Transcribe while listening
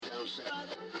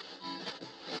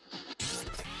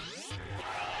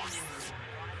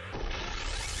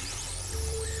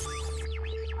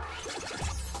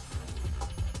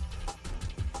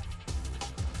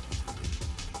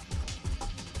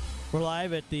We're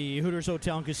live at the Hooters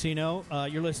Hotel and Casino.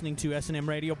 You're listening to S&M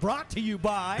Radio, brought to you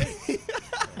by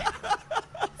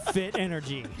Fit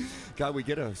Energy. God, we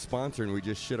get a sponsor and we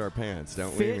just shit our pants,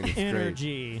 don't we? Fit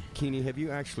Energy. Keeney, have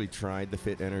you actually tried the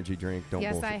Fit Energy drink?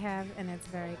 Yes, bullshit. I have, and it's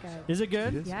very good. Is it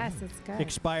good? It is yes, it's good.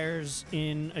 Expires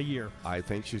in a year. I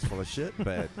think she's full of shit,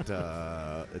 but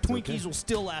it's Twinkies will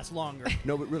still last longer.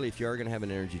 No, but really, if you are going to have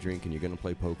an energy drink and you're going to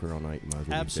play poker all night, you might as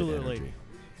well Absolutely. Fit Energy.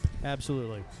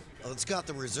 Absolutely. Well, it's got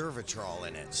the resveratrol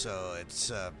in it, so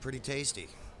it's pretty tasty.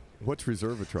 What's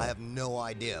resveratrol? I have no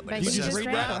idea, but you it says just right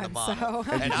read on the one, bottle,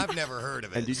 so. and I've never heard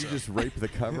of it. And did you just rape the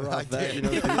cover off that? did. You know,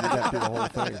 you did that through the whole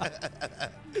thing.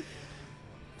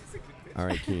 All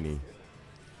right, Keeney.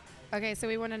 Okay, so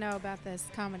we want to know about this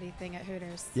comedy thing at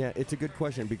Hooters. Yeah, it's a good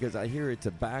question because I hear it's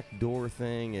a backdoor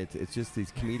thing. It's just these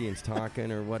comedians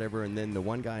talking or whatever, and then the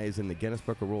one guy is in the Guinness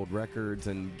Book of World Records.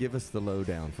 And give us the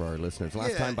lowdown for our listeners.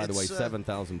 Last time, by the way,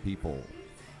 7,000 people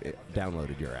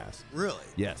downloaded your ass. Really?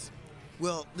 Yes.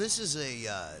 Well, this is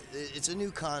it's a new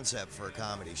concept for a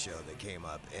comedy show that came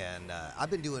up, and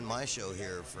I've been doing my show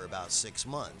here for about 6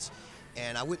 months.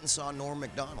 And I went and saw Norm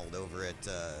Macdonald over at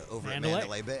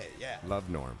Mandalay Bay. Yeah, love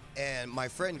Norm. And my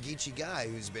friend Geechee Guy,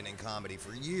 who's been in comedy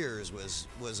for years,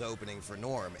 was opening for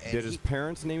Norm. And did his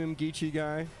parents name him Geechee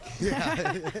Guy?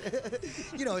 Yeah,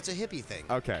 you know, it's a hippie thing.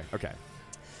 Okay.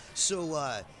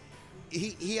 So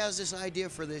he has this idea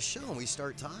for this show, and we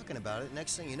start talking about it.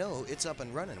 Next thing you know, it's up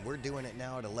and running. We're doing it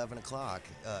now at 11 o'clock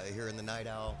here in the Night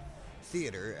Owl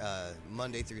Theater,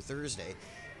 Monday through Thursday,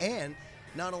 and.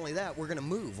 Not only that, we're going to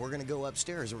move. We're going to go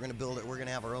upstairs. We're going to build it. We're going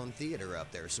to have our own theater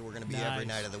up there. So we're going to be every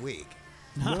night of the week.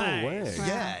 Nice. No way.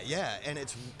 Wow. Yeah. And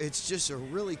it's just a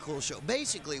really cool show.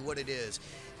 Basically what it is,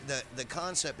 the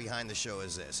concept behind the show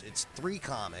is this. It's 3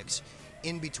 comics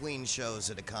in between shows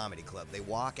at a comedy club. They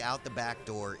walk out the back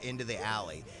door into the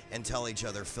alley and tell each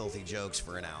other filthy jokes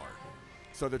for an hour.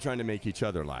 So they're trying to make each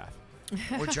other laugh.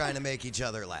 We're trying to make each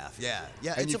other laugh. Yeah.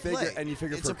 And it's you a play. And you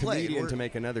figure it's for a play. comedian to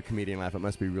make another comedian laugh, it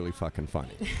must be really fucking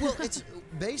funny. Well, it's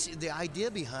basically the idea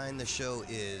behind the show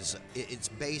is it's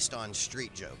based on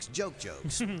street jokes,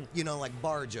 jokes. You know, like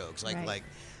bar jokes, Right.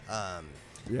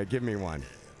 Yeah, give me one.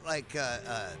 Like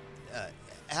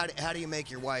how do you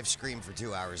make your wife scream for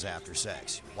 2 hours after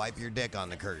sex? Wipe your dick on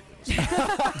the curtains.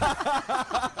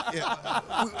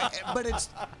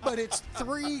 but it's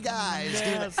 3 guys.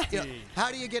 Nasty. You know,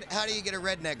 how do you get a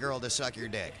redneck girl to suck your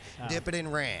dick? Dip it in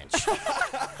ranch.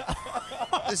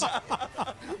 These are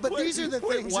the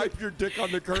things. Wipe your dick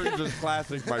on the curtains is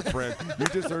classic, my friend. You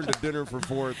just earned a dinner for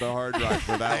 4 at the Hard Rock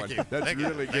for that one. That's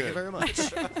really good. Thank you very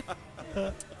much.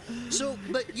 So,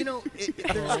 but you know,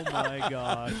 Oh my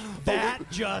God, that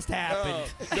just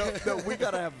happened. No, we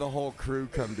gotta have the whole crew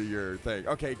come to your thing.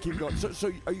 Okay, keep going.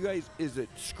 So are you guys? Is it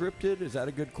scripted? Is that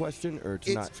a good question, or it's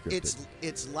not scripted?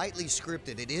 It's lightly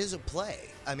scripted. It is a play.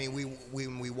 I mean,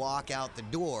 when we walk out the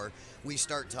door, we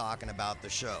start talking about the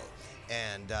show,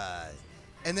 and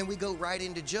then we go right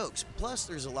into jokes. Plus,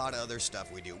 there's a lot of other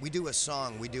stuff we do. We do a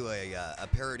song. We do a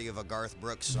parody of a Garth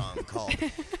Brooks song called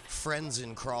 "Friends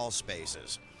in Crawl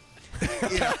Spaces."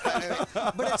 You know,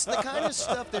 but it's the kind of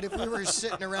stuff that if we were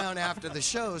sitting around after the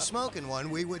show smoking one,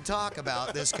 we would talk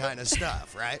about this kind of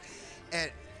stuff, right?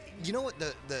 And you know what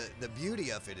the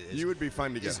beauty of it is? You would be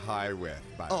fun to get high with,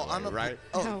 by the way, right?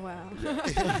 Oh, wow.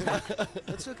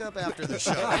 Let's hook up after the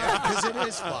show because it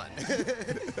is fun.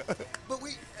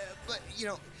 But you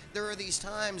know, there are these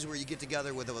times where you get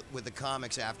together with the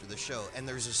comics after the show, and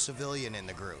there's a civilian in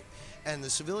the group. And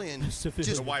the civilian just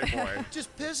a white boy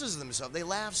just pisses themselves. They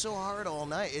laugh so hard all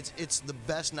night. It's the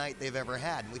best night they've ever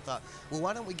had. And we thought, well,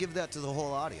 why don't we give that to the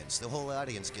whole audience? The whole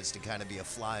audience gets to kind of be a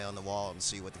fly on the wall and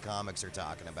see what the comics are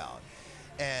talking about.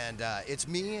 And it's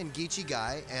me and Geechee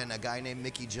Guy and a guy named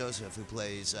Mickey Joseph who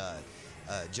plays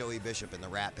Joey Bishop in the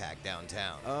Rat Pack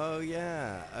downtown. Oh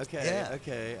yeah. Okay. Yeah.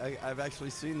 Okay. I've actually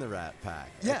seen the Rat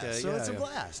Pack. Yeah. Okay, So it's a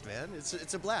blast, man.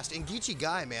 It's a blast. And Geechee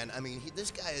Guy, man. I mean,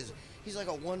 this guy he's like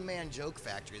a one-man joke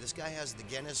factory. This guy has the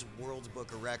Guinness World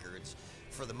Book of Records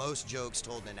for the most jokes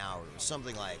told in an hour. It was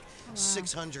something like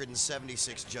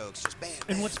 676 jokes. Just bam.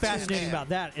 And what's bam, fascinating bam. about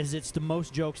that is it's the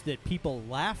most jokes that people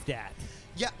laughed at.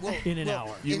 Yeah, well, in an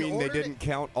hour. You mean they didn't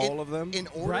count all of them? In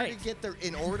order Right. to get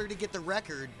the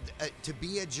record to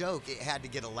be a joke, it had to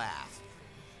get a laugh.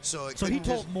 So he couldn't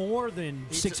told just- more than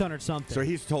 600 something. So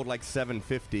he's told like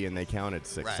 750 and they counted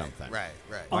 6 something. Right.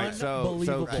 Right, so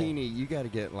Unbelievable. Keeney, you got to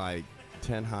get like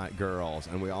 10 hot girls,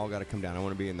 and we all got to come down. I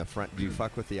want to be in the front. Do you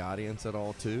fuck with the audience at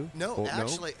all, too? No,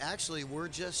 actually, we're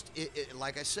just,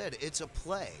 like I said, it's a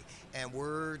play, and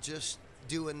we're just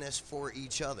doing this for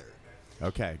each other.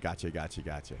 Okay, gotcha.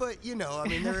 But I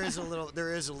mean, there is a little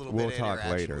We'll bit of talk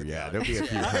interaction later. with Yeah, the there'll be a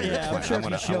few audience. hundred. Yeah, I'm sure if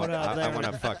you showed up I there. want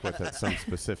to fuck with some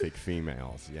specific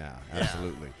females. Yeah,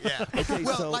 absolutely. Yeah. Okay,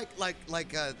 well, so like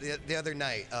the other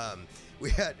night, we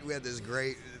had this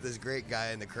great guy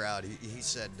in the crowd. He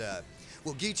said,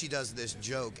 well, Geechee does this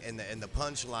joke, and the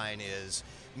punchline is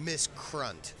Miss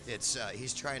Crunt. It's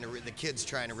the kid's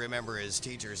trying to remember his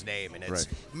teacher's name, and it's Right.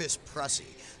 Miss Prussy.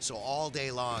 So all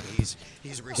day long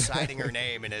he's reciting her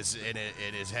name in his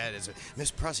head. It's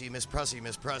Miss Prussy, Miss Prussy,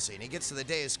 Miss Prussy. And he gets to the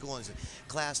day of school and says,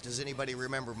 "Class, does anybody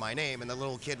remember my name?" And the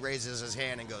little kid raises his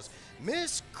hand and goes,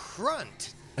 "Miss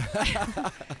Crunt."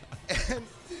 And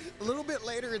a little bit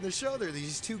later in the show, there are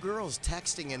these two girls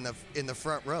texting in the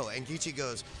front row, and Geechee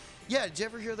goes, "Yeah, did you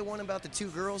ever hear the one about the two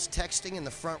girls texting in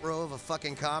the front row of a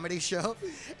fucking comedy show?"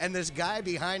 And this guy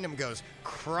behind him goes,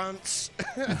 "Crunts."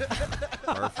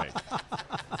 perfect.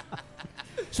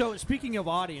 So, speaking of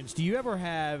audience, do you ever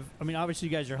have, I mean, obviously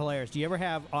you guys are hilarious. Do you ever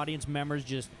have audience members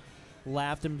just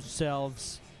laugh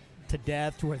themselves to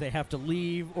death to where they have to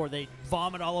leave or they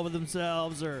vomit all over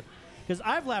themselves? Or because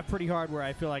I've laughed pretty hard where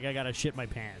I feel like I got to shit my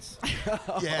pants.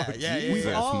 Yeah. Jesus,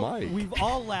 Mike. We've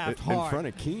all laughed In hard. front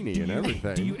of Keeney and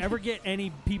everything. Do you ever get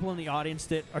any people in the audience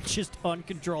that are just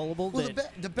uncontrollable Well,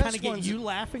 that the best kind of get ones- you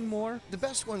laughing more? The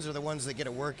best ones are the ones that get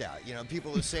a workout.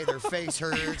 People who say their face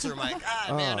hurts or like,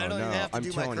 man, I don't even have to I'm do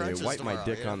my telling crunches you, wipe tomorrow. my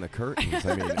dick on the curtains.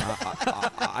 I mean,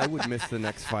 I would miss the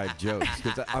next 5 jokes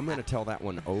because I'm going to tell that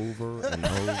one over and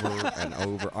over and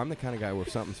over. I'm the kind of guy where if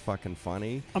something's fucking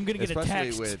funny, I'm gonna get a especially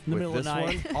text with, in the with middle of this the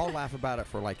night. one, I'll laugh about it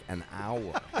for like an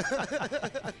hour.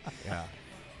 Yeah.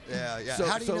 Yeah. So-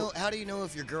 How do you know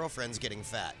if your girlfriend's getting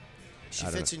fat? She I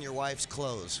don't fits in your wife's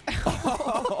clothes.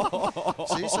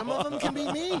 See, some of them can be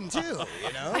mean too.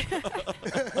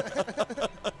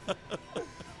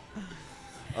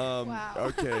 Wow.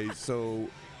 Okay, so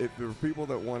if there are people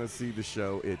that want to see the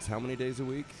show, it's how many days a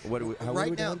week? What are we, how are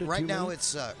we down to? 2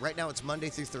 minutes? Right now it's Monday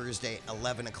through Thursday,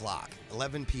 11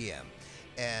 p.m.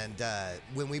 And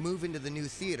when we move into the new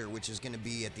theater, which is going to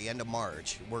be at the end of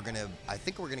March, I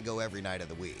think we're gonna go every night of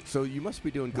the week. So you must be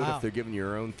doing good Wow. if they're giving you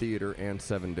your own theater and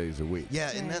 7 days a week. Yeah,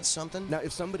 isn't Right. that something? Now,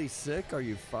 if somebody's sick, are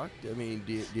you fucked? I mean,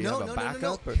 do you No. have a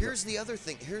backup? or- Here's the other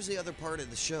thing. Here's the other part of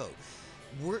the show.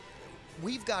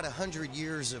 We've got 100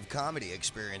 years of comedy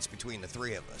experience between the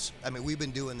three of us. I mean, we've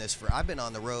been doing this I've been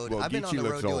on the road. Well, I've been on Geechee the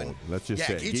looks road old. doing. Let's just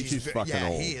say, Geechee's fucking yeah,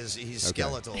 old. he's Okay.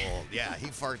 skeletal old. Yeah, he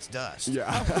farts dust. Yeah.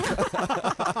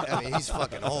 I mean, he's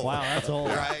fucking old. Wow, that's old.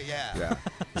 Right? Yeah.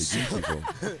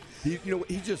 Yeah.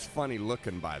 He's just funny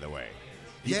looking, by the way.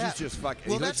 He's just fucking.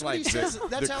 Well, he that's looks what like he says.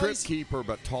 That's the how Crypt he's- Keeper,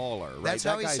 but taller. Right? That's that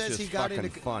how he guy's says just he got fucking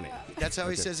into funny. That's how he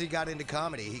Okay. says he got into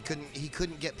comedy. He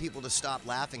couldn't get people to stop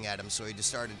laughing at him, so he just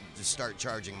started to start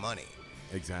charging money.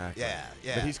 Exactly.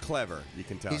 Yeah. But he's clever. You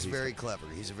can tell. He's very clever.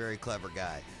 He's a very clever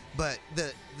guy. But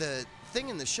the thing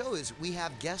in the show is we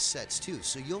have guest sets too.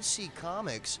 So you'll see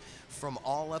comics from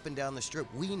all up and down the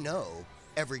strip. We know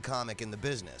every comic in the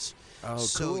business. Oh,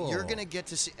 so cool. you're gonna get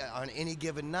to see on any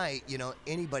given night.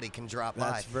 Anybody can drop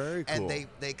by. That's very cool. And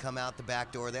they come out the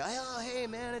back door. Hey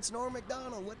man, it's Norm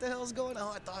Macdonald. What the hell's going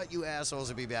on? I thought you assholes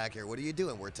would be back here. What are you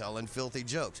doing? We're telling filthy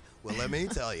jokes. Well, let me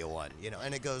tell you one.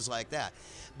 And it goes like that.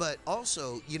 But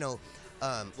also,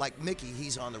 like Mickey,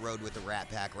 he's on the road with the Rat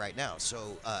Pack right now.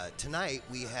 So tonight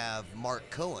we have Mark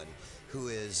Cohen, who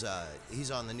is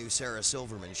he's on the new Sarah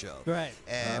Silverman show. Right.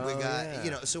 And we Oh, got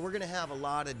yeah. so we're gonna have a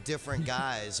lot of different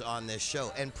guys on this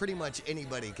show, and pretty much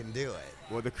anybody can do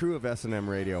it. Well, the crew of S&M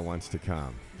Radio wants to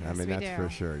come. I Yes, mean, we that's do. for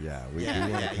sure. Yeah, we want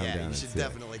to come down You and should see it.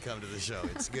 definitely come to the show.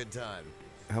 It's a good time.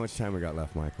 How much time we got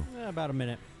left, Michael? About a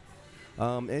minute.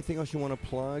 Anything else you want to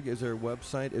plug? Is there a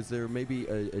website? Is there maybe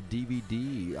a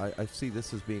DVD? I see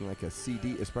this as being like a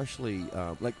CD, especially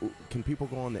can people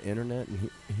go on the internet and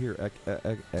hear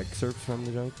excerpts from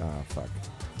the joke? Ah, fuck.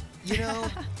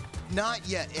 Not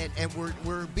yet, and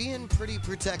we're being pretty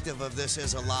protective of this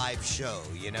as a live show.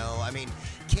 I mean,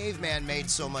 Caveman made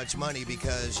so much money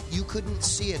because you couldn't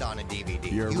see it on a DVD.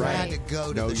 You're you right. had to go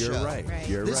to No, the you're show. right. Right.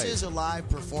 You're This right. is a live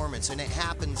performance, and it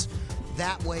happens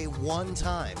that way one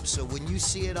time. So when you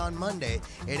see it on Monday,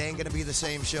 it ain't going to be the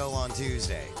same show on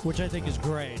Tuesday. Which I think is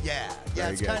great. Yeah,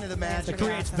 Very it's good. kind of the magic. It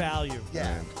creates value. Yeah.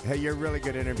 Man. Hey, you're a really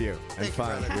good interview and Thank you,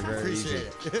 fun. brother. You're very Appreciate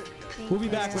easy. it. We'll be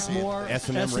back with more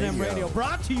S&M Radio.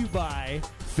 brought to you by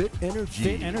Fit Energy.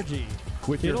 Fit Energy.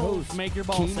 With your It'll hosts, make your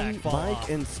ball Keeney, sack fall Mike, off.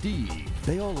 and Steve.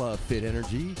 They all love Fit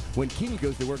Energy. When Keeney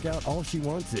goes to work out, all she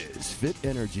wants is Fit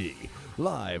Energy.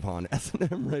 live on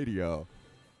S&M Radio.